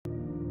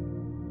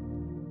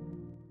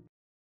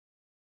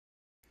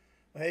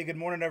Hey, good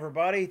morning,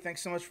 everybody.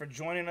 Thanks so much for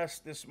joining us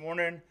this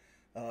morning.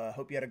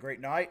 Hope you had a great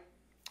night.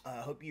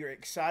 Hope you're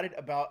excited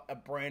about a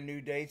brand new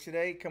day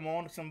today. Come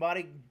on,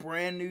 somebody.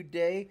 Brand new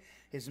day.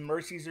 His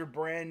mercies are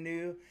brand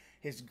new.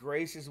 His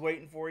grace is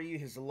waiting for you.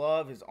 His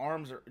love, his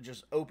arms are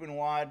just open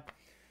wide.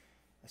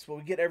 That's what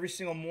we get every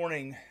single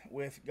morning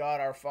with God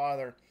our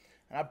Father.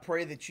 And I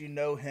pray that you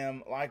know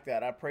him like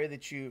that. I pray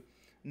that you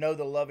know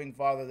the loving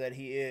Father that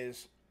he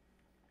is.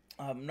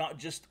 Not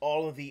just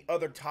all of the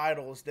other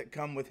titles that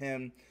come with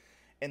him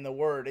in the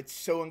Word. It's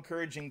so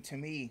encouraging to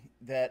me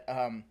that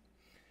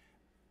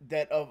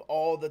of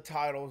all the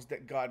titles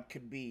that God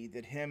could be,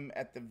 that him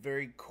at the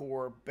very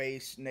core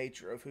base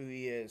nature of who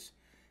he is,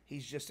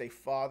 he's just a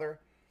father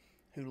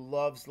who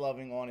loves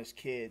loving on his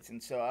kids.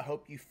 And so I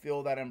hope you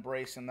feel that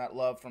embrace and that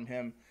love from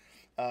him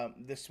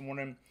this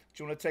morning.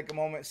 Do you want to take a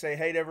moment and say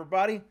hey to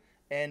everybody?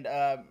 And,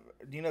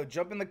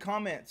 jump in the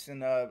comments and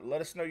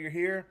let us know you're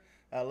here.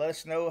 Let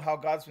us know how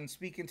God's been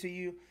speaking to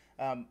you.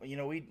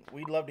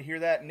 We'd love to hear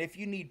that. And if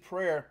you need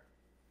prayer,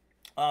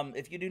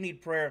 if you do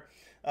need prayer,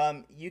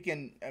 you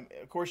can,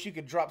 of course, you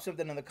could drop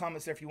something in the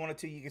comments there if you wanted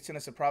to. You can send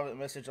us a private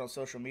message on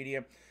social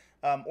media,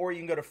 or you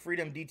can go to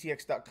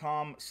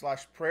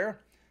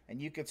freedomdtx.com/prayer,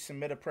 and you could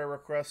submit a prayer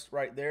request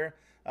right there.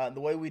 The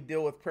way we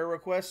deal with prayer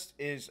requests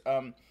is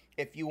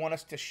if you want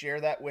us to share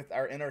that with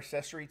our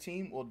intercessory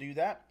team, we'll do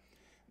that.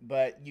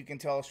 But you can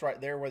tell us right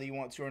there whether you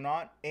want to or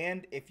not.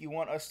 And if you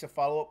want us to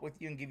follow up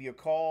with you and give you a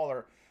call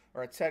or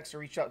a text or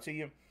reach out to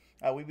you,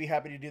 we'd be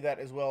happy to do that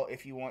as well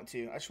if you want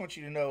to. I just want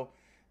you to know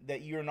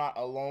that you're not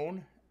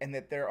alone and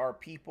that there are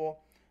people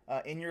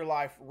in your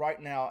life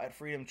right now at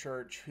Freedom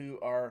Church who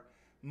are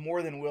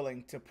more than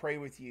willing to pray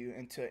with you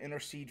and to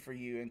intercede for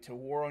you and to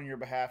war on your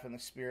behalf in the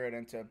Spirit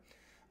and to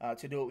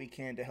do what we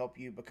can to help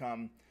you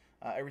become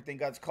everything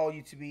God's called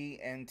you to be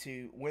and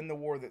to win the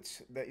war that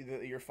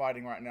you're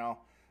fighting right now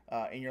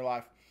in your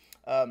life.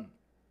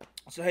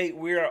 So hey,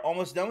 we are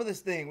almost done with this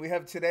thing. We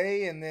have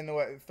today and then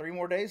 3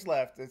 more days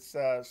left. It's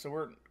so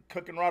we're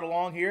cooking right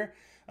along here.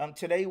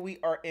 Today we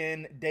are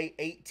in day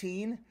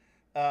 18,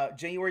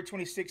 January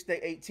 26th,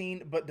 day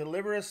 18. But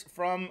deliver us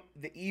from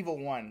the evil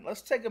one.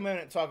 Let's take a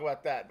minute and talk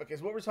about that,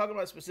 because what we're talking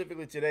about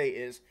specifically today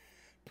is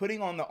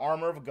putting on the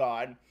armor of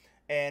God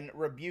and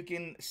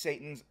rebuking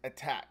Satan's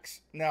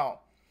attacks.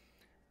 Now,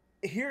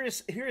 here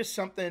is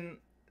something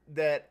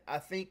that I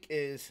think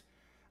is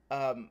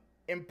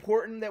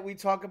important that we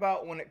talk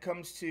about when it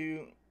comes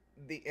to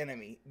the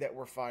enemy that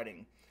we're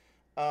fighting.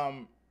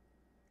 And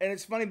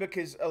it's funny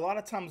because a lot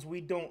of times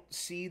we don't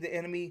see the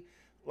enemy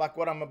like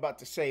what I'm about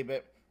to say,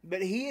 but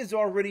he is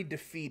already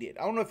defeated.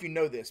 I don't know if you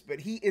know this,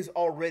 but he is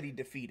already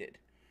defeated.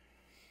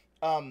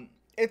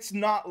 It's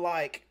not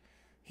like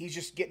he's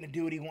just getting to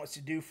do what he wants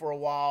to do for a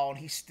while and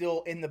he's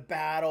still in the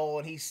battle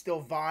and he's still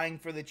vying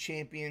for the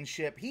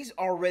championship. He's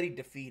already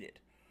defeated.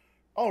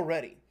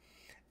 Already.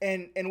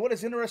 And what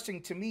is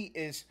interesting to me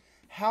is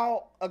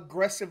how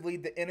aggressively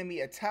the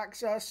enemy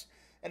attacks us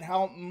and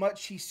how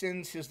much he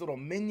sends his little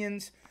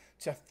minions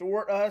to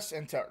thwart us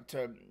and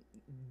to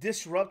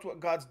disrupt what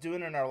God's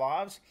doing in our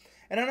lives.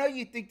 And I know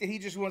you think that he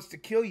just wants to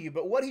kill you,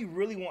 but what he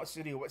really wants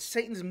to do, what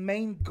Satan's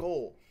main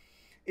goal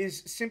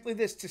is simply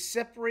this: to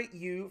separate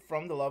you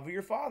from the love of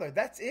your Father.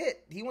 That's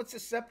it. He wants to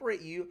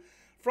separate you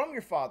from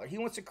your Father. He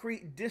wants to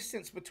create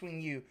distance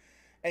between you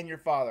and your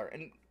Father.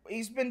 And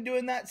he's been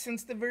doing that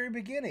since the very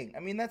beginning.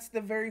 I mean, that's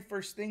the very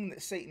first thing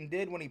that Satan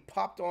did when he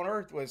popped on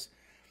earth, was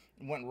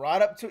went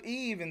right up to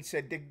Eve and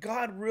said, did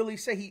God really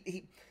say?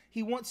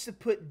 He wants to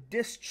put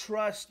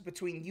distrust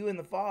between you and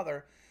the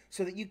Father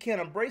so that you can't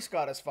embrace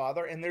God as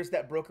Father, and there's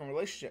that broken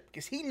relationship.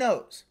 Because he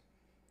knows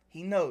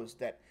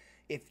that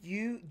if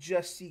you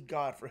just see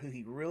God for who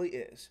he really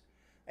is,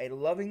 a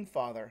loving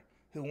Father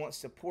who wants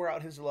to pour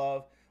out his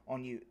love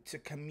on you, to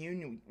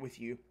commune with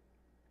you,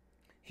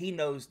 he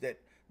knows that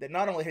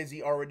not only has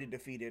he already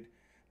defeated,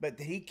 but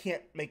that he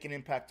can't make an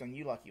impact on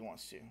you like he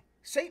wants to.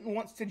 Satan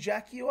wants to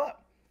jack you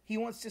up. He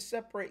wants to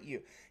separate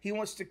you. He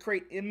wants to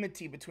create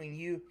enmity between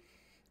you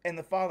and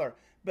the Father.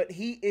 But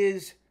he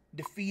is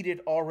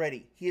defeated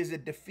already. He is a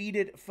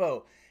defeated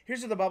foe.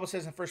 Here's what the Bible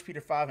says in 1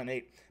 Peter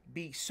 5:8.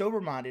 Be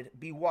sober-minded,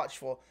 be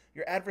watchful.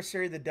 Your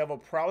adversary, the devil,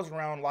 prowls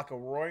around like a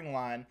roaring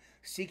lion,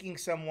 seeking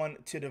someone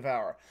to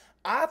devour.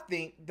 I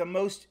think the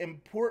most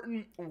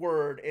important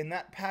word in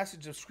that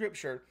passage of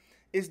Scripture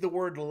is the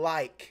word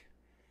like.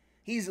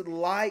 He's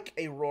like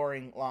a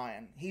roaring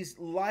lion. He's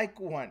like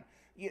one.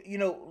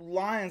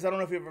 Lions, I don't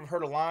know if you've ever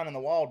heard a lion in the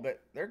wild,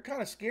 but they're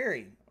kind of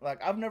scary.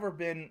 Like, I've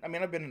been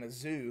in a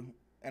zoo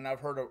and I've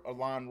heard a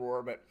lion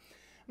roar, but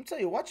I'm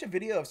telling you, watch a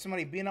video of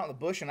somebody being out in the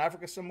bush in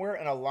Africa somewhere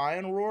and a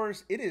lion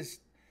roars. It is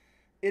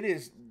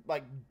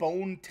like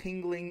bone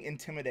tingling,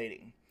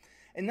 intimidating.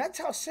 And that's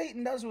how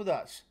Satan does with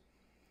us.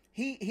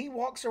 He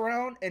walks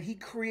around and he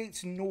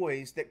creates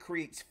noise that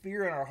creates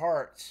fear in our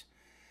hearts.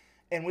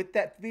 And with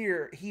that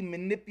fear, he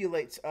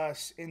manipulates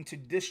us into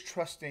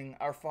distrusting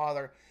our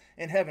Father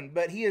in heaven.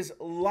 But he is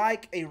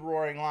like a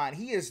roaring lion.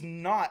 He is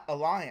not a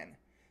lion.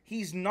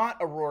 He's not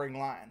a roaring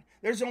lion.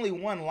 There's only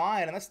one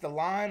lion, and that's the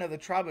Lion of the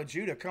tribe of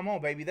Judah. Come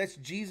on, baby. That's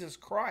Jesus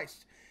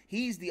Christ.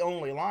 He's the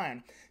only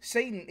lion.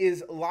 Satan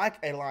is like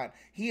a lion.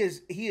 He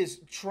is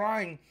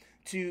trying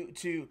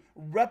to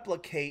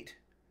replicate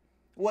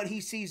what he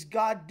sees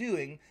God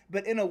doing,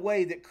 but in a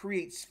way that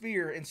creates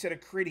fear instead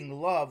of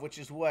creating love, which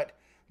is what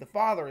the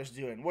Father is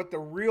doing, what the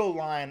real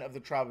lion of the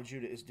tribe of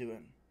Judah is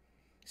doing.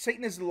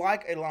 Satan is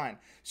like a lion.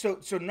 So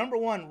number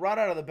one, right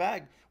out of the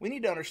bag, we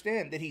need to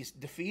understand that he's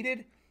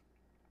defeated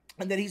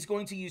and that he's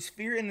going to use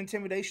fear and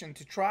intimidation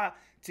to try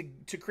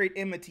to create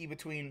enmity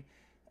between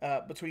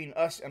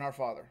us and our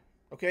Father.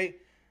 Okay?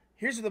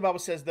 Here's what the Bible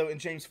says, though, in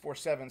James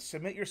 4:7.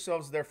 Submit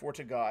yourselves, therefore,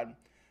 to God.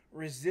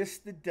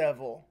 Resist the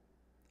devil,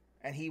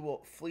 and he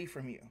will flee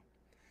from you.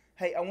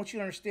 Hey, I want you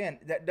to understand,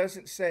 that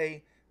doesn't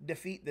say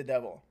defeat the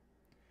devil.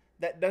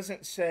 That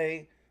doesn't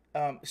say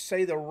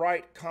the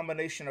right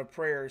combination of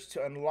prayers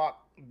to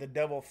unlock the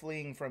devil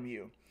fleeing from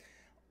you.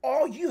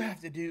 All you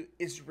have to do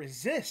is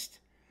resist.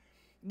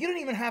 You don't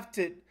even have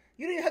to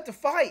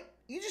fight.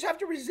 You just have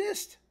to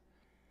resist.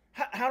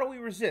 How do we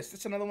resist?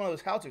 It's another one of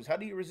those how-tos. How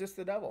do you resist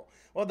the devil?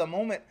 Well, the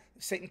moment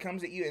Satan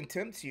comes at you and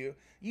tempts you,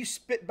 you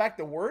spit back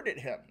the word at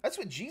him. That's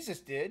what Jesus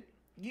did.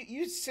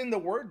 You send the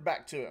word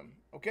back to him.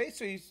 Okay?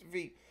 So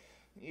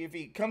if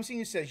he comes to you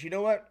and says, you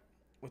know what?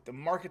 With the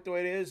market the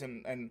way it is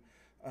and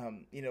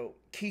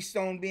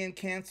Keystone being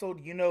canceled,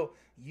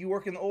 you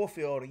work in the oil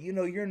field and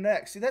you're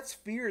next. See, that's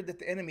fear that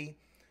the enemy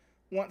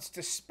wants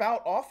to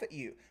spout off at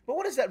you. But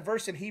what is that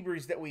verse in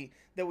Hebrews that we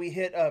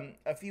hit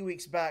a few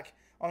weeks back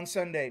on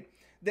Sunday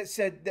that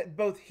said that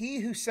both he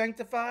who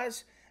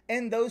sanctifies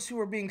and those who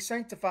are being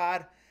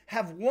sanctified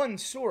have one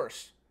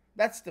source?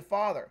 That's the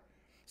Father.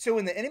 So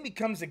when the enemy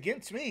comes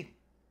against me,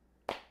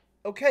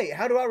 okay,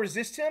 how do I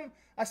resist him?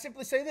 I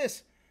simply say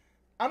this: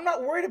 I'm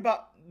not worried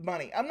about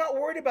money. I'm not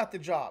worried about the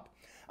job.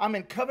 I'm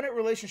in covenant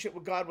relationship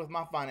with God with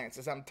my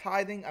finances. I'm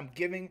tithing, I'm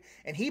giving,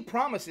 and he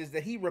promises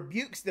that he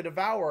rebukes the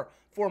devourer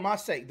for my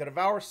sake. The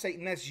devourer,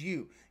 Satan, that's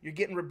you. You're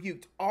getting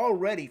rebuked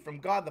already from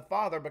God the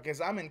Father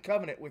because I'm in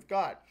covenant with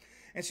God.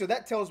 And so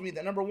that tells me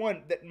that, number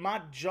one, that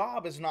my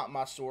job is not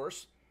my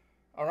source,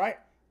 all right?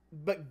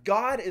 But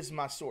God is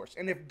my source.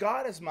 And if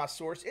God is my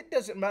source, it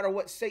doesn't matter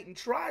what Satan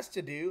tries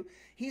to do.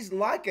 He's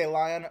like a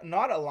lion,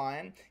 not a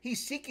lion.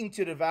 He's seeking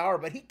to devour,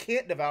 but he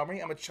can't devour me.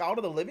 I'm a child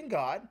of the living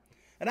God,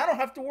 and I don't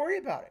have to worry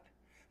about it.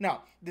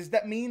 Now, does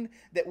that mean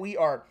that we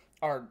are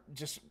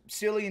just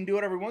silly and do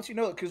whatever we want to?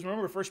 No, because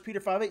remember, 1 Peter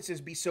 5:8 says,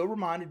 be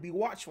sober-minded, be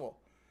watchful.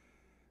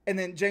 And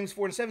then James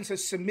 4:7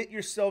 says, submit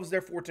yourselves,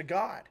 therefore, to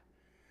God.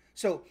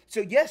 So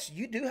yes,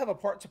 you do have a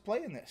part to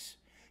play in this.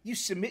 You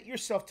submit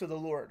yourself to the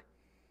Lord.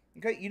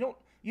 Okay, you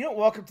don't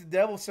walk up to the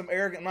devil with some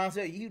arrogant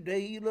mindset.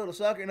 You little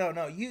sucker.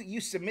 No.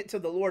 You submit to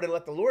the Lord and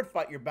let the Lord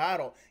fight your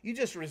battle. You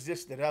just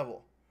resist the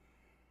devil.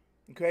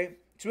 Okay,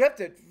 so we have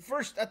to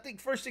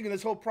first thing in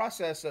this whole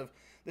process of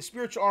the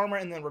spiritual armor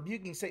and then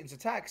rebuking Satan's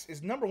attacks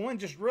is, number one,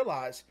 just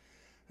realize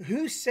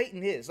who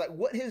Satan is, like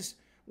what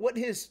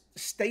his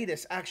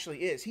status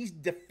actually is. He's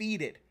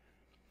defeated.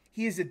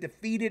 He is a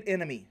defeated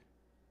enemy.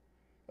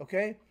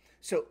 Okay,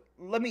 so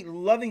let me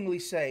lovingly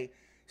say,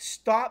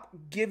 stop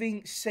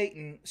giving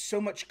Satan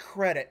so much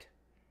credit,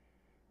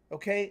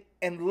 okay?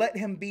 And let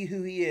him be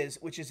who he is,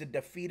 which is a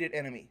defeated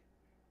enemy.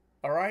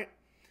 All right?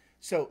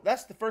 So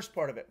that's the first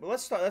part of it. But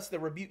that's the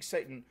rebuke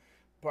Satan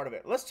part of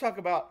it. Let's talk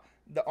about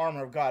the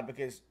armor of God,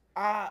 because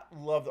I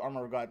love the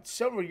armor of God.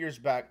 Several years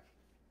back,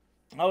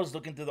 I was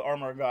looking through the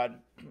armor of God.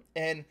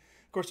 And,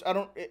 of course,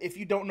 if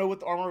you don't know what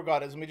the armor of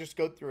God is, let me just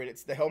go through it.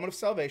 It's the helmet of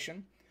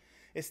salvation.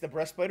 It's the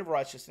breastplate of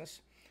righteousness.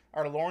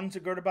 Our loins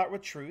are girded about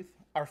with truth.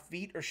 Our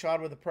feet are shod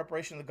with the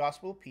preparation of the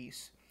gospel of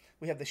peace.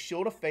 We have the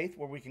shield of faith,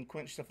 where we can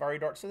quench the fiery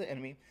darts of the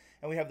enemy.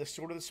 And we have the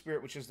sword of the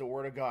Spirit, which is the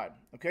word of God.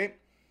 Okay?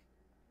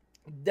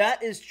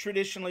 That is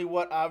traditionally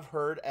what I've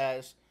heard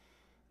as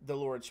the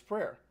Lord's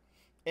Prayer.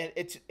 And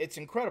it's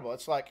incredible.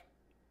 It's like,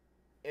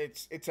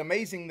 it's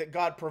amazing that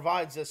God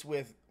provides us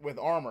with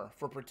armor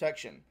for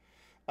protection.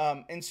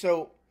 And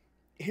so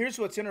here's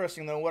what's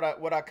interesting, though,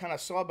 what I kind of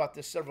saw about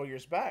this several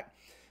years back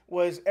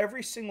was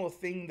every single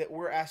thing that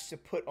we're asked to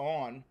put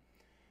on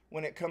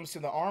when it comes to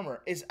the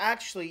armor is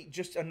actually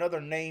just another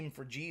name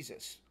for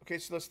Jesus. Okay,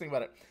 so let's think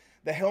about it.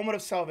 The helmet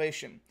of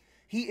salvation.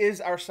 He is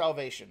our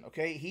salvation,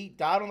 okay? He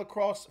died on the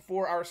cross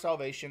for our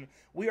salvation.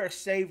 We are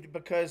saved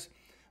because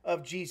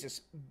of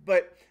Jesus.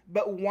 But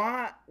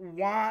why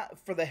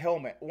for the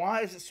helmet?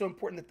 Why is it so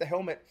important that the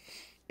helmet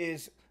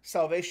is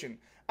salvation?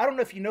 I don't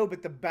know if you know,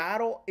 but the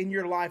battle in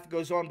your life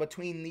goes on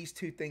between these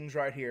two things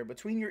right here.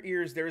 Between your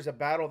ears, there is a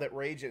battle that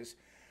rages.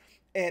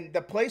 And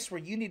the place where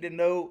you need to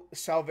know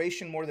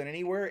salvation more than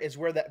anywhere is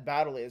where that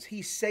battle is.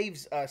 He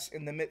saves us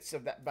in the midst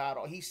of that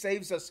battle. He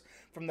saves us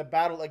from the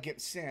battle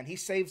against sin. He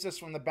saves us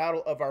from the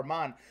battle of our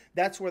mind.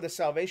 That's where the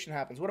salvation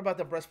happens. What about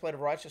the breastplate of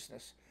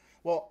righteousness?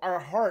 Well, our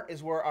heart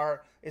is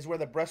where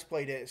the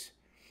breastplate is.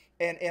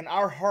 And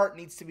our heart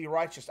needs to be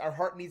righteous. Our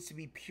heart needs to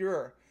be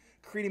pure.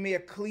 Creating me a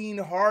clean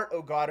heart,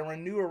 O God, and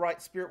renew a right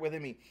spirit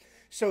within me.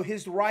 So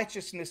his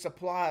righteousness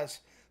applies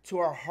to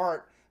our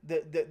heart.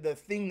 The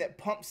thing that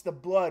pumps the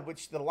blood,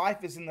 which the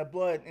life is in the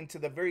blood, into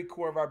the very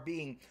core of our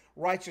being.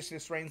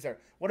 Righteousness reigns there.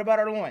 What about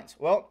our loins?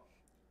 Well,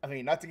 I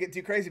mean, not to get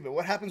too crazy, but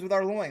what happens with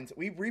our loins?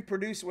 We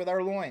reproduce with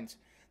our loins.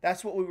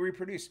 That's what we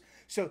reproduce.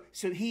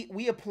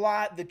 We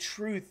apply the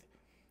truth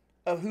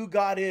of who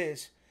God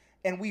is,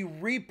 and we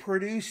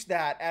reproduce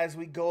that as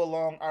we go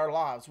along our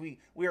lives. He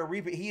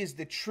is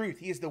the truth.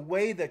 He is the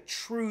way, the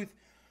truth,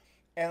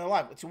 and the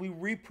life. So we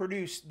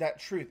reproduce that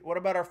truth. What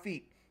about our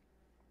feet?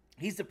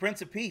 He's the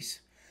Prince of Peace.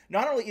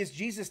 Not only is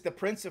Jesus the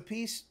Prince of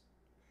Peace,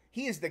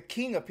 he is the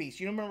King of Peace.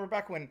 You remember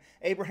back when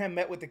Abraham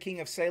met with the King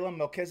of Salem,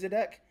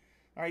 Melchizedek?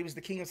 All right, he was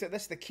the King of Salem.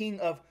 That's the King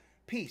of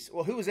Peace.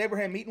 Well, who was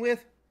Abraham meeting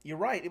with? You're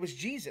right, it was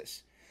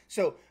Jesus.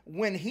 So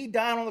when he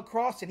died on the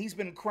cross and he's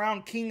been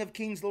crowned King of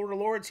Kings, Lord of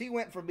Lords, he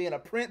went from being a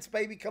prince,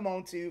 baby, come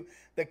on, to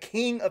the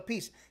King of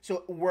Peace.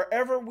 So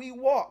wherever we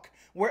walk,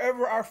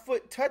 wherever our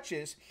foot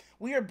touches,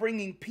 we are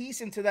bringing peace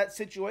into that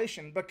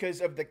situation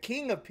because of the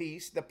King of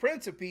Peace, the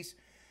Prince of Peace,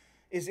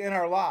 is in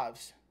our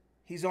lives.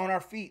 He's on our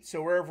feet,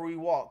 so wherever we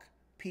walk,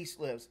 peace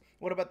lives.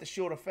 What about the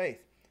shield of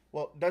faith?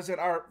 Well, doesn't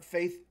our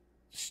faith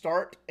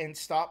start and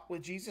stop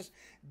with Jesus?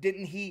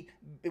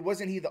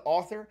 Wasn't he the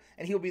author,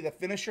 and he'll be the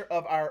finisher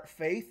of our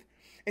faith?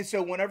 And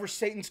so whenever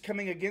Satan's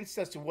coming against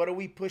us, what do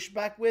we push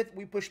back with?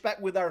 We push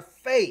back with our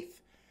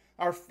faith.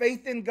 Our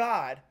faith in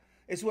God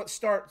is what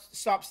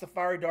stops the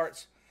fiery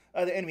darts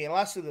of the enemy. And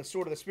lastly, the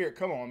sword of the Spirit.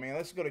 Come on, man.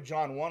 Let's go to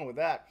John 1 with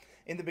that.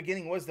 In the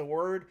beginning was the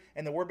Word,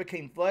 and the Word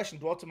became flesh and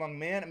dwelt among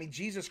men. I mean,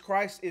 Jesus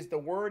Christ is the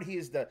Word. He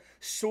is the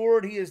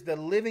sword. He is the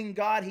living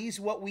God. He's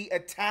what we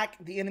attack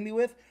the enemy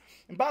with.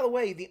 And by the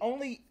way, the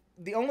only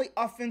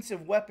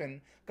offensive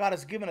weapon God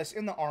has given us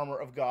in the armor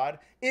of God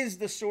is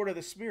the sword of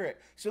the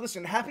Spirit. So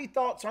listen, happy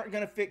thoughts aren't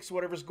going to fix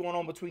whatever's going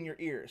on between your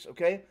ears,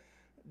 okay?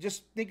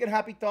 Just thinking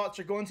happy thoughts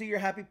or going to your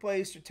happy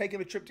place or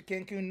taking a trip to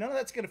Cancun, none of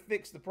that's going to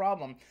fix the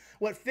problem.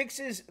 What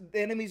fixes the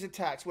enemy's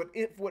attacks,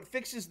 what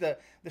fixes the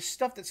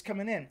stuff that's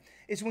coming in,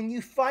 is when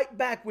you fight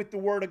back with the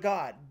Word of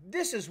God.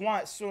 This is why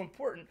it's so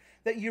important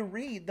that you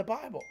read the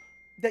Bible,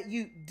 that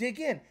you dig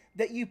in,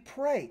 that you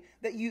pray,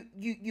 that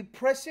you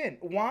press in.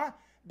 Why?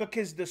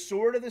 Because the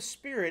sword of the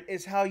Spirit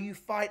is how you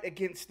fight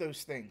against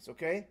those things,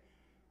 okay?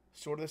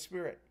 Sword of the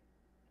Spirit.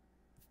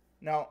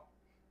 Now,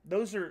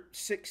 those are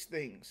 6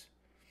 things.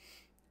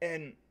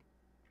 And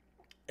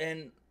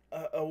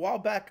a while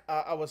back,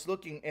 I was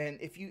looking, and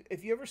if you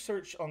ever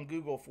search on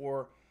Google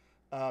for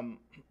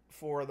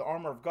the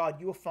armor of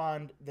God, you will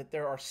find that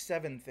there are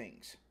 7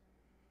 things.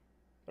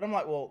 But I'm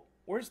like, well,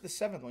 where's the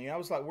 7th one? I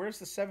was like, where's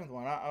the 7th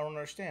one? I don't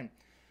understand.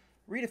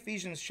 Read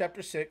Ephesians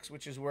chapter 6,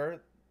 which is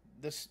where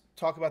this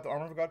talk about the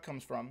armor of God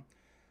comes from.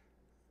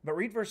 But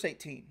read verse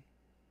 18.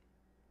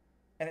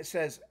 And it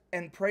says,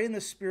 and pray in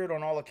the Spirit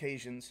on all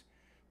occasions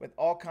with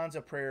all kinds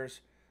of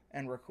prayers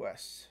and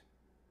requests.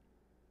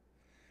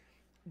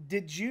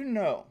 Did you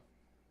know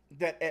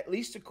that, at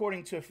least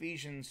according to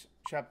Ephesians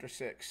chapter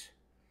 6,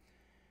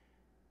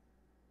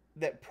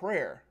 that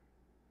prayer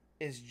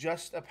is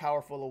just as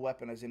powerful a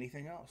weapon as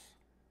anything else?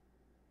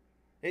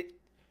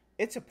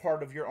 It's a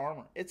part of your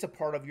armor. It's a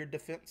part of your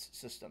defense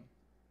system.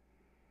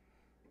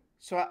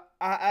 So I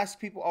ask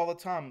people all the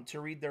time to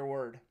read their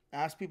word.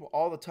 I ask people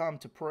all the time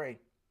to pray.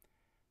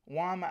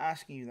 Why am I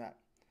asking you that?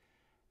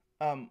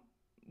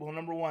 Well,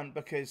 number one,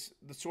 because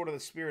the sword of the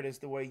Spirit is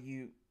the way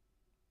you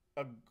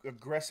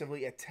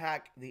aggressively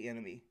attack the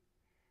enemy,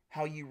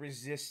 how you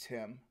resist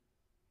him.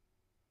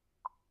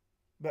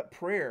 But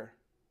prayer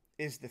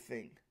is the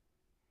thing.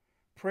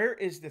 Prayer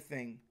is the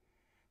thing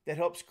that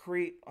helps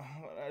create,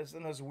 I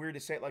know it's weird to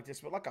say it like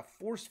this, but like a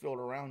force field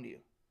around you.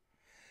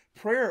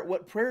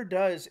 What prayer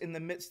does in the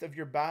midst of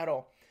your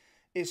battle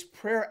is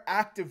prayer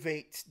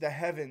activates the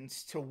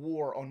heavens to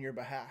war on your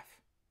behalf.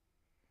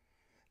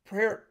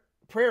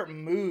 Prayer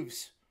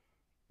moves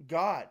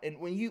God. And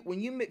when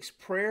you mix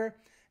prayer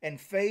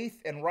and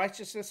faith and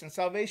righteousness and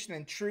salvation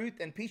and truth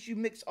and peace, you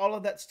mix all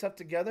of that stuff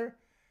together,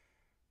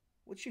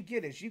 what you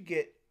get is you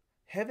get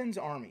heaven's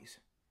armies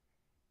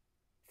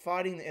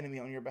fighting the enemy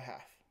on your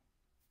behalf.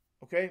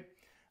 Okay?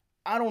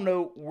 I don't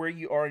know where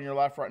you are in your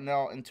life right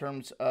now in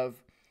terms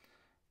of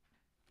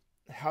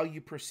how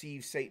you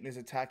perceive Satan is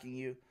attacking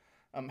you,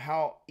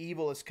 how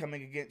evil is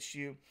coming against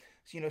you.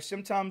 So,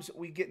 sometimes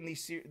we get in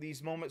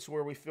these moments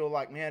where we feel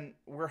like, man,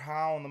 we're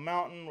high on the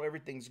mountain,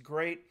 everything's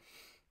great.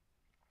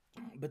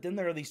 But then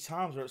there are these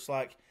times where it's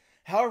like,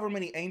 however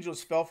many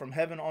angels fell from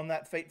heaven on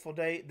that fateful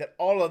day, that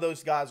all of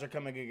those guys are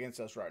coming against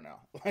us right now.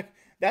 Like,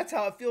 that's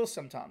how it feels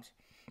sometimes.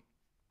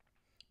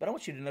 But I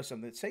want you to know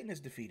something, that Satan is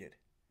defeated.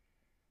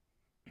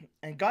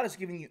 And God is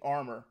giving you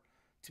armor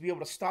to be able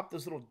to stop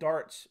those little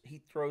darts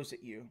he throws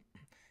at you.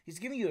 He's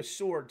giving you a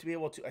sword to be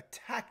able to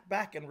attack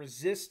back and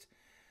resist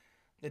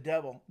the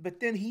devil. But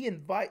then he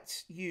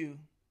invites you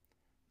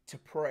to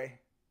pray.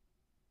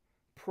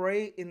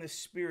 Pray in the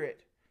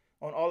Spirit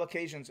on all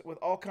occasions with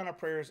all kind of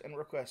prayers and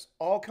requests.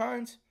 All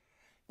kinds,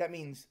 that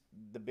means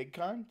the big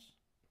kinds.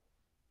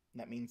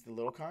 That means the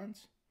little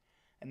kinds.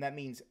 And that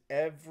means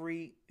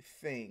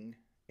everything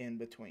in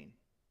between.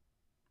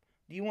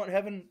 Do you want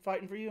heaven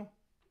fighting for you?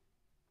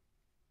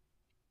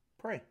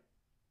 Pray.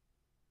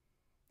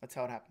 That's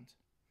how it happens.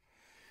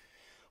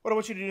 What I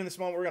want you to do in this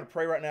moment, we're going to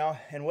pray right now,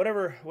 and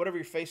whatever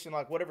you're facing,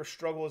 like whatever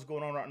struggle is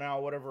going on right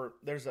now,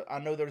 I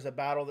know there's a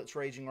battle that's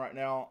raging right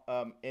now,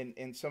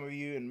 in some of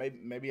you, and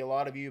maybe a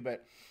lot of you,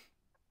 but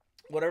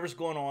whatever's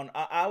going on,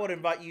 I would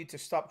invite you to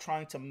stop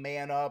trying to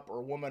man up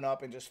or woman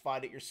up and just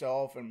fight it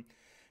yourself and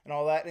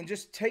all that, and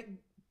just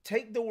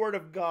take the word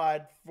of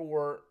God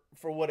for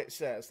what it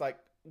says. Like,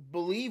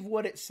 believe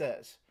what it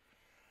says.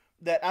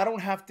 That I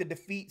don't have to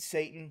defeat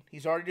Satan.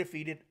 He's already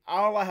defeated.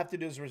 All I have to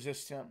do is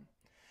resist him.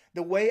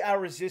 The way I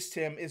resist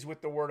him is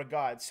with the word of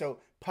God. So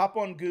pop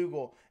on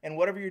Google, and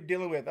whatever you're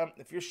dealing with,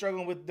 if you're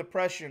struggling with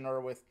depression or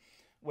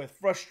with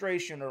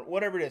frustration or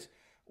whatever it is,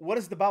 what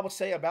does the Bible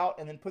say about?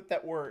 And then put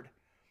that word.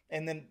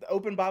 And then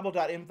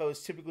openbible.info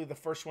is typically the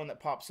first one that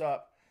pops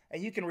up.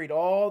 And you can read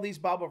all these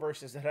Bible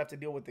verses that have to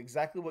deal with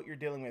exactly what you're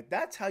dealing with.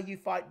 That's how you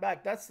fight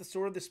back. That's the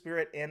sword of the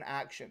Spirit in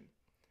action.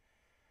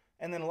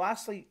 And then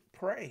lastly,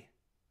 pray.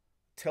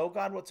 Tell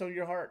God what's on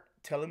your heart.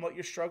 Tell him what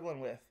you're struggling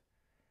with.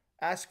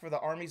 Ask for the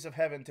armies of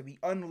heaven to be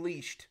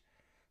unleashed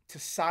to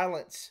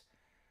silence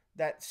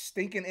that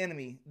stinking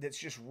enemy that's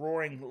just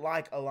roaring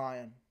like a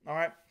lion. All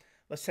right,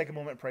 let's take a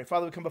moment and pray.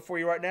 Father, we come before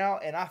you right now,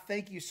 and I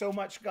thank you so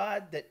much,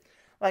 God, that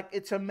like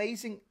it's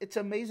amazing. It's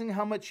amazing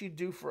how much you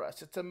do for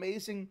us. It's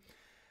amazing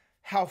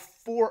how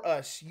for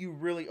us you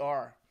really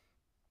are.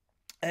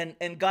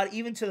 And God,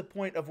 even to the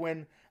point of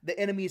when the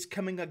enemy is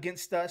coming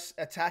against us,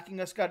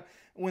 attacking us, God,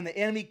 when the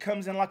enemy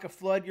comes in like a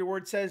flood, your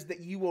word says that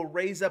you will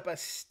raise up a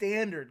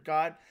standard,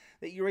 God,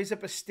 that you raise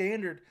up a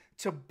standard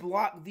to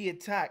block the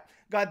attack.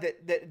 God,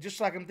 that just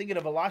like I'm thinking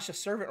of Elisha's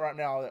servant right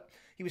now, that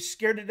he was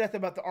scared to death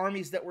about the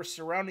armies that were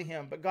surrounding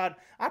him. But God,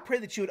 I pray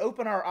that you would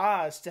open our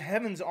eyes to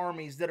heaven's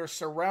armies that are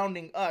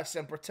surrounding us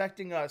and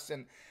protecting us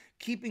and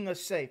keeping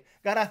us safe.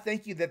 God, I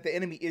thank you that the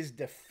enemy is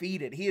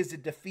defeated. He is a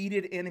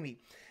defeated enemy.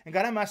 And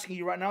God, I'm asking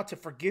you right now to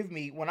forgive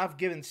me when I've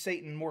given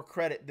Satan more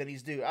credit than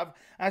he's due. I've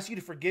asked you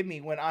to forgive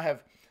me when I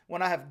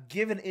have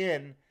given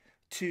in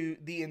to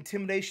the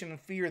intimidation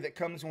and fear that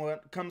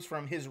comes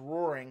from his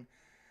roaring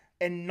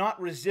and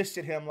not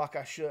resisted him like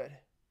I should.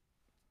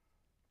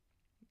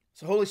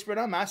 So Holy Spirit,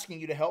 I'm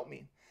asking you to help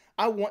me.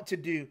 I want to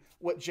do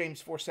what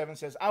James 4:7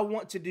 says. I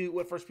want to do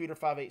what 1 Peter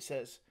 5:8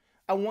 says.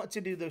 I want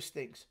to do those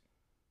things.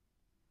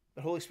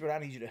 But Holy Spirit, I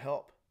need you to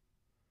help.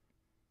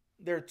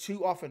 There are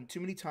too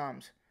many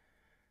times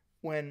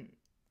when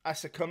I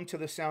succumb to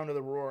the sound of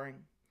the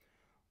roaring,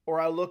 or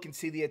I look and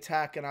see the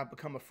attack and I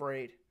become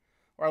afraid,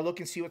 or I look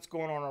and see what's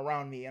going on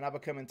around me and I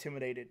become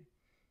intimidated.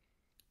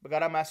 But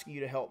God, I'm asking you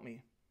to help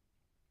me.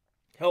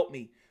 Help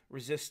me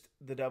resist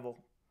the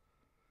devil.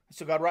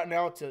 So God, right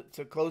now to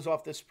close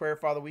off this prayer,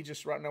 Father, we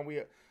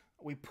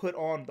put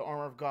on the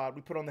armor of God.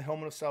 We put on the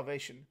helmet of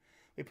salvation.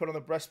 We put on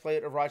the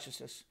breastplate of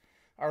righteousness.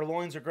 Our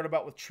loins are girded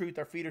about with truth.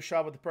 Our feet are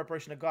shod with the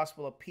preparation of the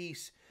gospel of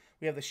peace.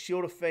 We have the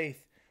shield of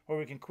faith where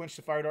we can quench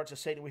the fiery darts of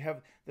Satan. We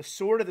have the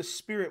sword of the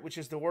Spirit, which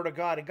is the word of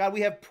God. And God,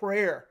 we have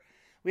prayer.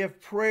 We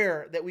have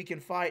prayer that we can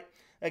fight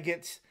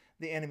against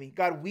the enemy.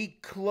 God, we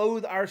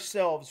clothe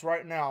ourselves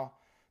right now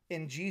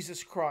in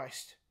Jesus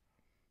Christ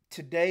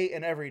today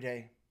and every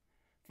day.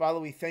 Father,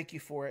 we thank you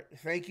for it.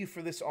 Thank you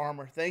for this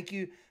armor. Thank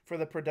you for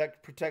the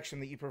protection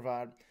that you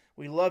provide.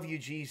 We love you,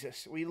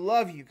 Jesus. We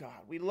love you,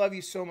 God. We love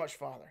you so much,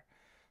 Father.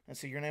 And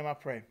so in your name I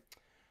pray.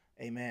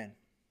 Amen.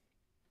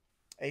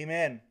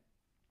 Amen.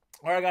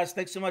 All right, guys.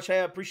 Thanks so much. Hey,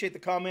 I appreciate the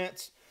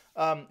comments.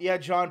 Yeah,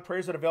 John,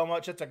 Prayers That Avail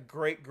Much. That's a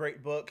great,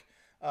 great book.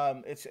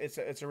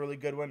 It's a really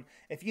good one.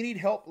 If you need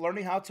help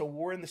learning how to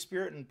war in the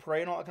Spirit and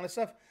pray and all that kind of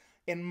stuff,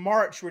 in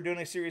March, we're doing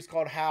a series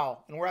called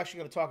How, and we're actually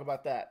going to talk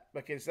about that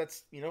because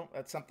that's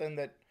something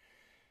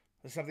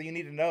you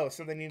need to know,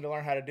 something you need to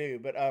learn how to do.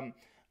 But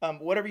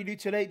whatever you do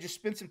today, just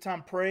spend some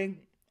time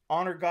praying,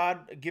 honor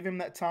God, give him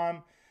that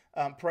time.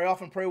 Pray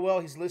often, pray well.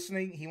 He's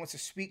listening. He wants to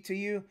speak to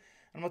you. And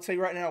I'm going to tell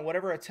you right now,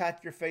 whatever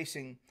attack you're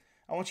facing,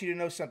 I want you to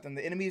know something.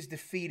 The enemy is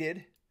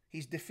defeated.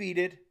 He's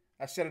defeated.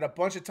 I said it a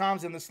bunch of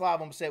times in this live. I'm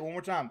going to say it one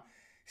more time.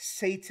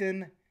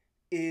 Satan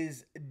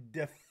is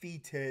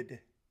defeated.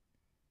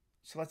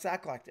 So let's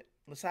act like it.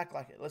 Let's act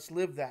like it. Let's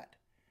live that.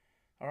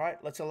 All right?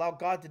 Let's allow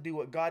God to do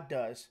what God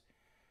does.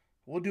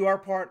 We'll do our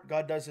part.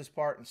 God does his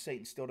part, and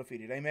Satan's still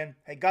defeated. Amen.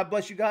 Hey, God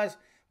bless you guys.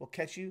 We'll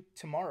catch you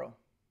tomorrow.